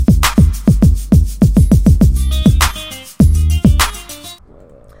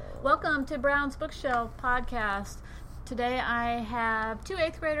Brown's Bookshelf podcast. Today I have two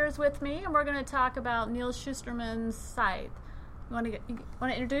 8th graders with me, and we're going to talk about Neil Shusterman's Scythe. You want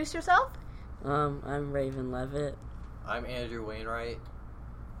to introduce yourself? I'm Raven Levitt. I'm Andrew Wainwright.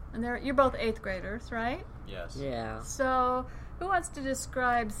 And you're both 8th graders, right? Yes. Yeah. So, who wants to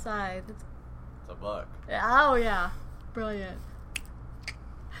describe Scythe? It's a book. Oh, yeah. Brilliant.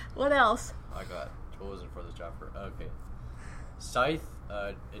 What else? I got chosen for this job okay. Scythe,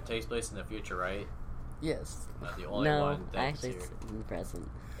 it takes place in the future, right? Yes. Not the only one that's actually, here. it's in the present.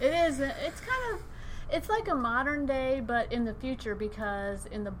 It is. It's like a modern day, but in the future, because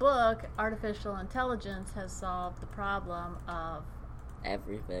in the book, artificial intelligence has solved the problem of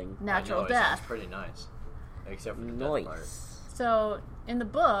everything. Natural It death. sounds pretty nice. Except for the death part. So, in the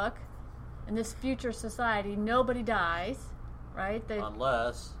book, in this future society, nobody dies, right?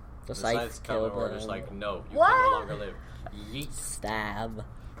 Unless the Scythe's kill coming, or them. just like, no, you What? can no longer live. Yeet. Stab.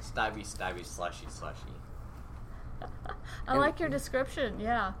 Stabby, stabby, slushy, slushy. I like your description,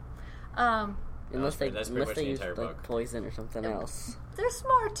 yeah. Unless they that's pretty much the use entire like book. poison or something else. There's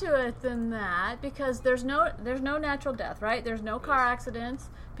more to it than that, because there's no natural death, right? There's no car accidents.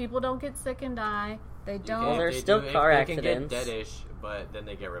 People don't get sick and die. They don't. Well, there's still car accidents. They can get deadish, but then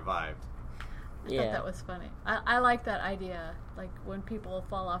they get revived. I thought that was funny. I like that idea. Like when people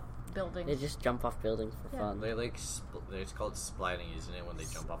fall off buildings. They just jump off buildings for fun. They it's called splitting, isn't it? When they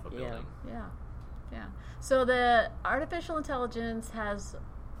jump off a building. Yeah. So the artificial intelligence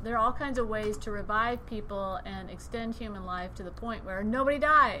there are all kinds of ways to revive people and extend human life to the point where nobody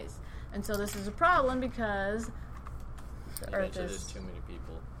dies. And so this is a problem because the Earth there's is too many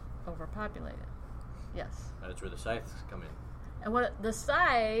people. overpopulated. Yes. That's where the Scythes come in. And what the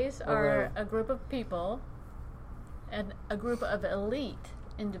Scythes are a group of people and a group of elite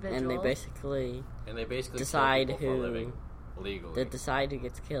individuals. And they basically decide decide who living legally. They decide who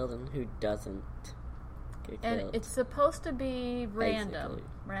gets killed and who doesn't get killed. And it's supposed to be random,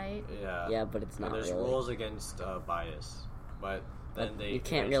 right? Yeah. Yeah, but it's not and there's really. rules against bias, but then you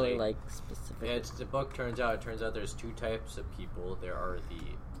can't really like specific. Yeah, the book turns out there's two types of people. There are the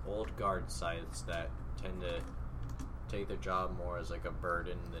old guard Scythes that tend to take their job more as like a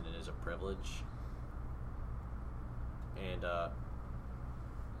burden than it is a privilege, and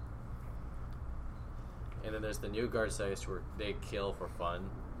then there's the new guard Scythes where they kill for fun.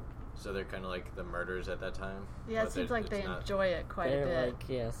 So they're kind of like the murderers at that time. Yeah, it seems like they enjoy it quite a bit.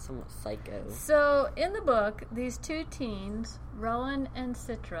 They're like, somewhat psycho. So, in the book, these two teens, Rowan and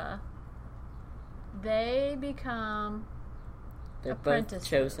Citra, they become They're apprentices. both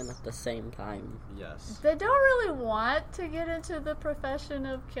chosen at the same time. Yes. They don't really want to get into the profession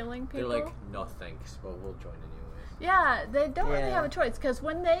of killing people. They're like, no thanks, but we'll join anyways. Yeah, they don't really have a choice, because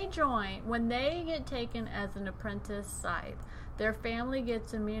when they get taken as an apprentice Scythe, their family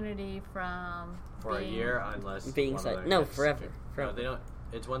gets immunity from a year, unless being Scythe. No, forever. No, they don't.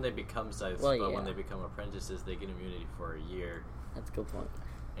 It's when they become Scythes, but when they become apprentices, they get immunity for a year. That's a good point.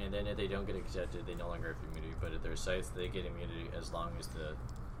 And then if they don't get accepted, they no longer have immunity. But if they're Scythes, they get immunity as long as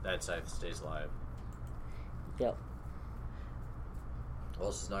that Scythe stays alive. Yep. Well,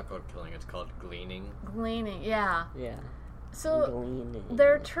 this is not called killing; it's called gleaning. Gleaning, yeah. Yeah. So gleaning.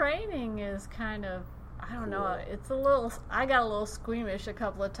 Their training is kind of, I don't know, it's a little, I got a little squeamish a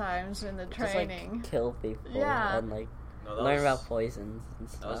couple of times in the training. Just, like, kill people and like learn about poisons and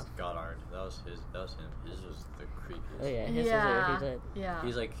stuff. That was Goddard. That was him. His was the creepiest. Oh yeah, his is what he did. Yeah.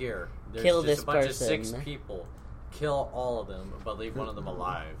 He's like, here, there's kill just this a bunch person. of 6 people. Kill all of them, but leave one of them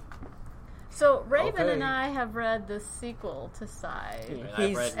alive. So Raven and I have read the sequel to Scythe. Yeah,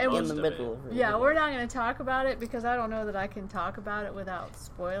 he's in the middle. Yeah, we're not going to talk about it because I don't know that I can talk about it without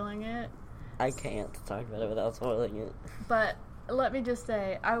spoiling it. I can't talk about it without spoiling it. But let me just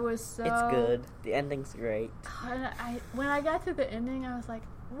say, I was so... It's good. The ending's great. When I got to the ending, I was like,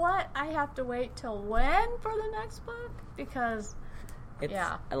 what? I have to wait till when for the next book? Because,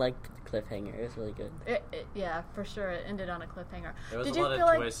 I like the cliffhanger. It was really good. Yeah, for sure. It ended on a cliffhanger. There was a lot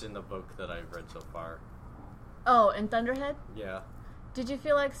of twists in the book that I've read so far. Oh, in Thunderhead? Yeah. Did you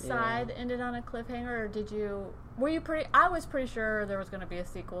feel like Scythe ended on a cliffhanger, or I was pretty sure there was going to be a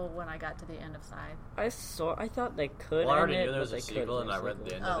sequel when I got to the end of Scythe. I thought they could. Well, I already knew there was a sequel, and I read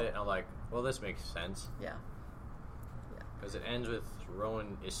the end of it, and I'm like, well, this makes sense. Yeah. Because it ends with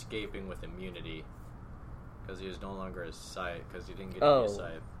Rowan escaping with immunity, because he was no longer a Scythe, because he didn't get to be a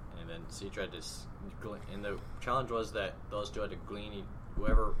Scythe. And then Citra had to and the challenge was that those two had to glean,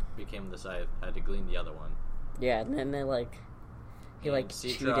 whoever became the Scythe had to glean the other one. Yeah, and then he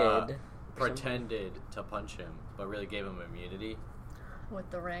Citra cheated. Pretended to punch him, but really gave him immunity. With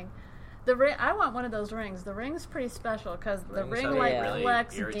the ring. The ring. I want one of those rings. The ring's pretty special because the ring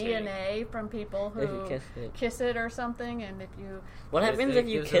collects DNA from people who kiss it or something. And if you, what happens if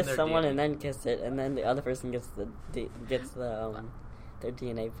you kiss someone and then kiss it, and then the other person gets their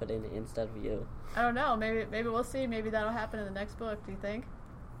DNA put in instead of you? I don't know. Maybe we'll see. Maybe that'll happen in the next book. Do you think?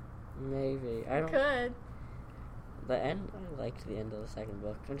 Maybe. Could. The end, I liked the end of the second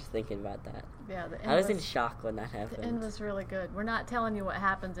book. I'm just thinking about that. Yeah, the end I was in shock when that happened. The end was really good. We're not telling you what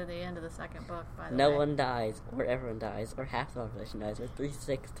happens at the end of the second book, by the way. No one dies, or everyone dies, or half the population dies, or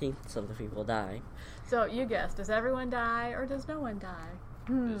 3/16 of the people die. So, you guess, does everyone die, or does no one die?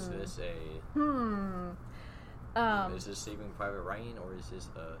 Is this is this Saving Private Ryan, or is this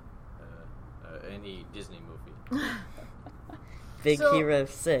any Disney movie? Big Hero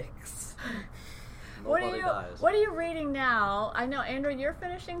 6. What are you reading now? I know, Andrew, you're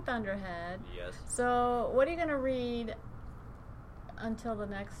finishing Thunderhead. Yes. So, what are you going to read until the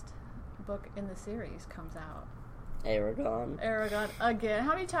next book in the series comes out? Aragon again.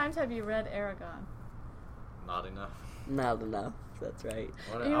 How many times have you read Aragon? Not enough. Not enough. That's right.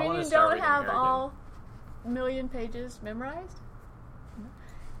 You mean you don't have all million pages memorized?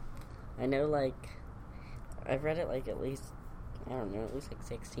 I know, I've read it at least, I don't know, at least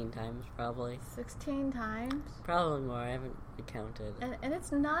 16 times, probably. 16 times? Probably more. I haven't counted. And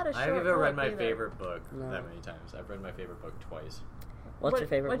it's not a short book. I've never read my favorite book that many times. I've read my favorite book twice. What's your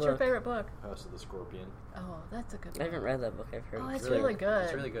favorite book? What's your favorite book? House of the Scorpion. Oh, that's a good book. I haven't read that book. I've heard it's really good.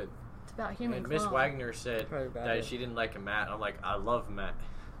 It's really good. It's about human And Miss Wagner said that she didn't like Matt. I'm like, I love Matt.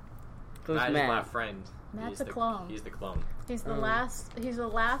 Who's Matt is my friend. Matt's a clone. He's the clone. He's the last. He's the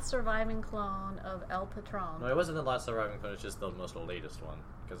last surviving clone of El Patron. No, it wasn't the last surviving clone. It's just the most latest one.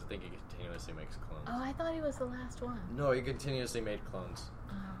 Because I think he continuously makes clones. Oh, I thought he was the last one. No, he continuously made clones.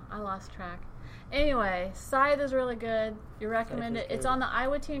 Oh, I lost track. Anyway, Scythe is really good. You recommend it. It's on the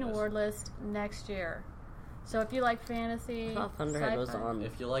Iowa Teen Award list next year. So if you like fantasy, I thought Thunderhead was on.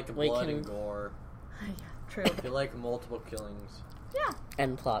 If you like blood and gore. Yeah, true. If you like multiple killings. Yeah.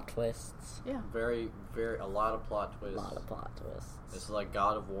 And plot twists. Yeah. A lot of plot twists. A lot of plot twists. It's like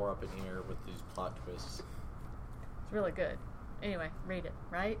God of War up in here with these plot twists. It's really good. Anyway, read it,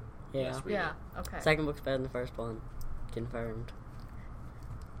 right? Yeah. Yes, read it. Okay. Second book's better than the first one. Confirmed.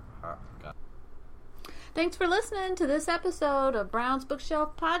 Thanks for listening to this episode of Brown's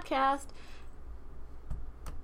Bookshelf Podcast.